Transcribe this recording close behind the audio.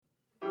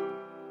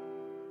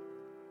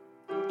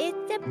It's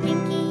the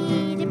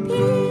Pinky the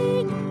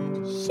Pig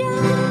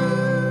Show.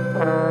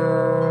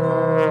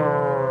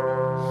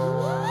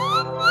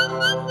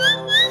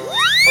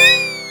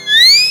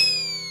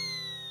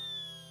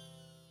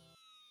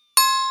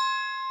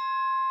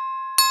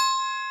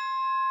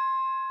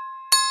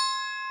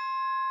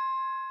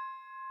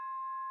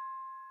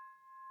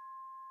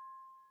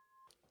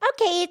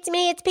 Okay, it's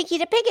me. It's Pinky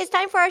the Pig. It's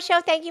time for our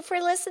show. Thank you for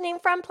listening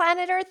from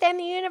planet Earth and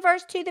the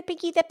universe to the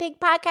Pinky the Pig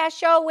podcast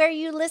show where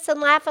you listen,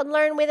 laugh, and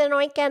learn with an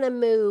oink and a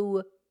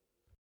moo.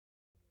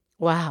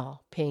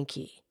 Wow,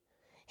 Pinky.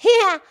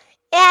 Yeah,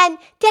 and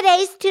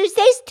today's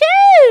Tuesday's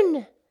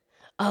tune.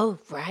 Oh,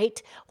 right.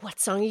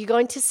 What song are you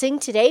going to sing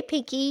today,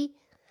 Pinky?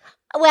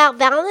 Well,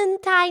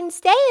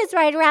 Valentine's Day is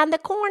right around the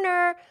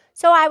corner,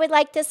 so I would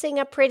like to sing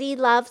a pretty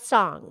love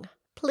song,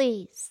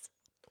 please.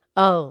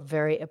 Oh,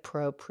 very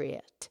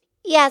appropriate.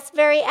 Yes,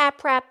 very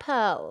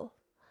apropos.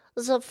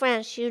 The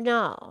French, you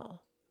know.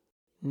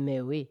 Mais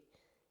oui.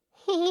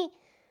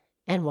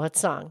 And what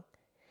song?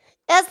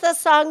 It's the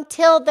song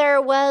Till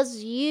There Was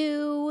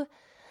You.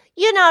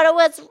 You know,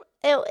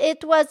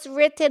 it was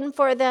written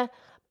for the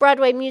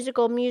Broadway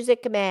musical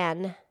Music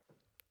Man.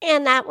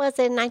 And that was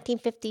in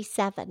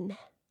 1957.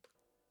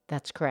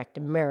 That's correct.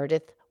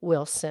 Meredith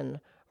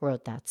Willson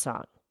wrote that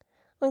song.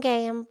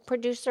 Okay, I'm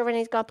producer and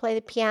he's going to play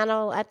the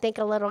piano. I think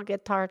a little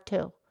guitar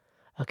too.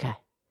 Okay.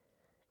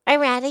 Are you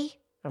ready?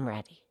 I'm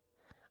ready.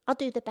 I'll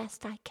do the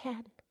best I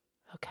can.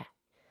 Okay.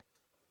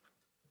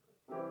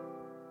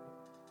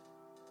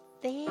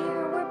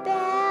 There were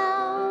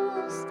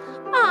bells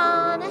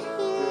on a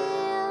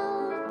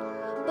hill,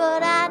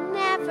 but I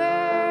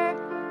never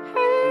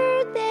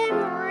heard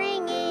them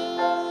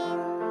ringing.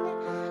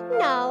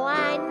 No,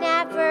 I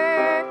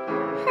never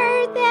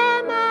heard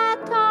them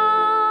at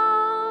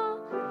all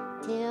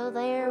till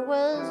there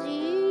was you.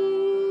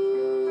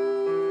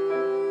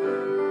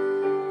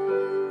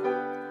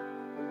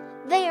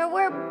 There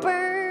were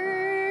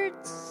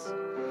birds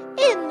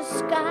in the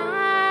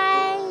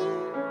sky,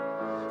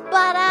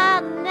 but I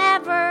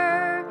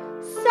never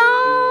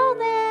saw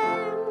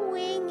them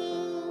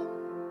winging.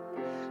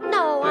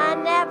 No, I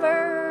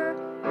never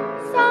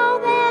saw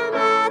them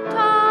at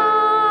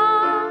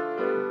all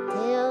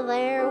till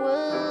there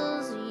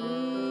was you.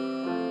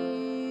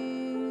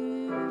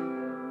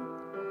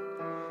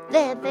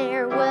 Then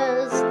there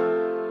was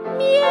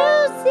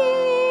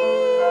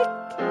music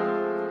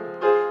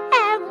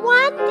and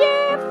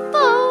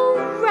wonderful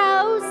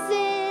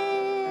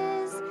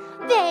roses.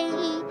 They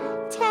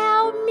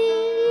tell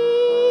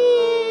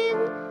me in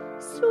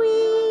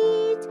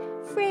sweet,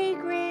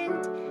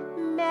 fragrant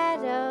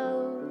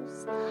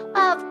meadows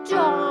of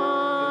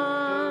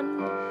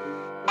dawn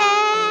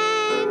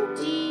and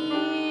dew.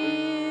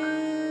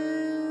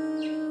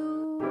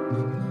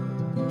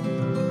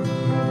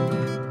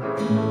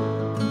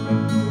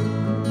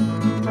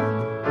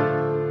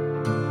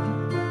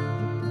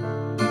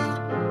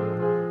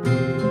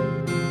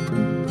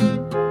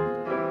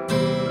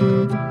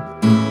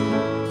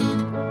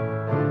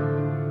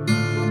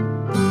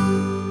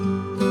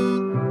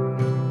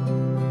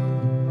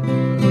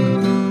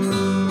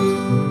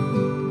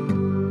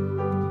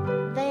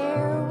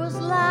 There was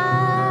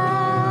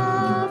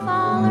love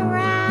all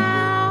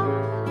around,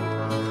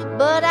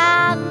 but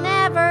I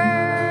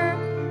never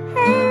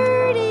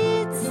heard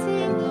it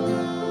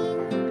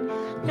singing.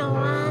 No,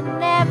 I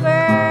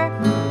never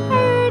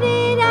heard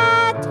it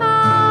at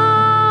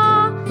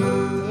all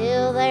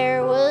till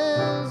there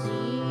was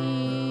you.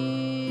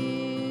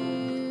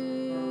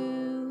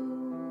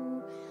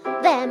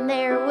 Then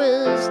there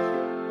was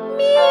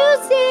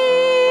music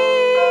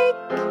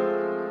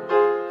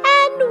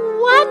and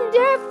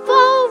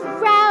wonderful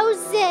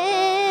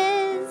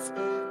roses.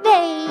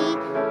 They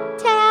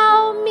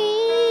tell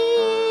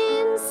me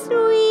in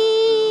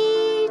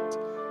sweet,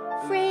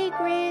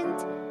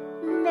 fragrant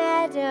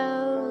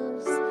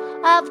meadows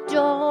of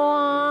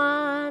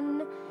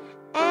dawn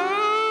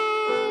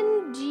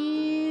and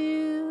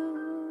dew.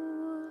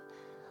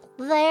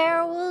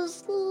 There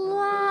was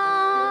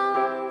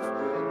love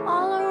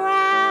all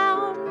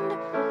around,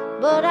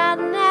 but I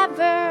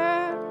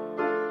never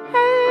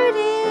heard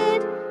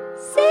it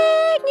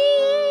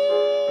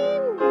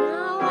singing.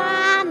 No,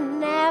 I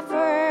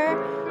never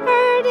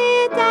heard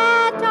it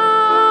at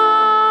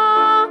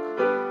all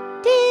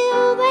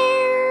till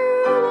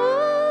there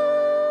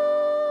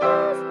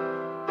was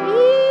you.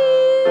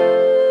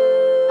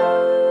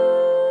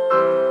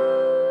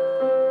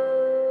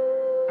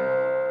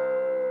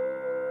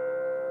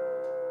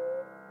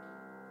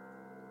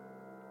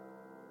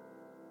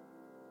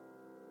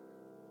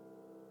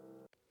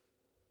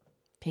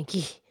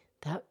 Pinky,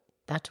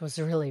 that was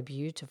really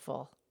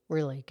beautiful.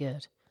 Really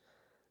good.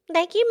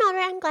 Thank you, Mother.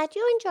 I'm glad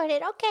you enjoyed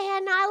it. Okay,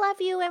 and I love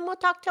you, and we'll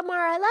talk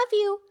tomorrow. I love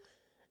you.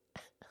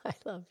 I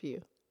love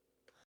you.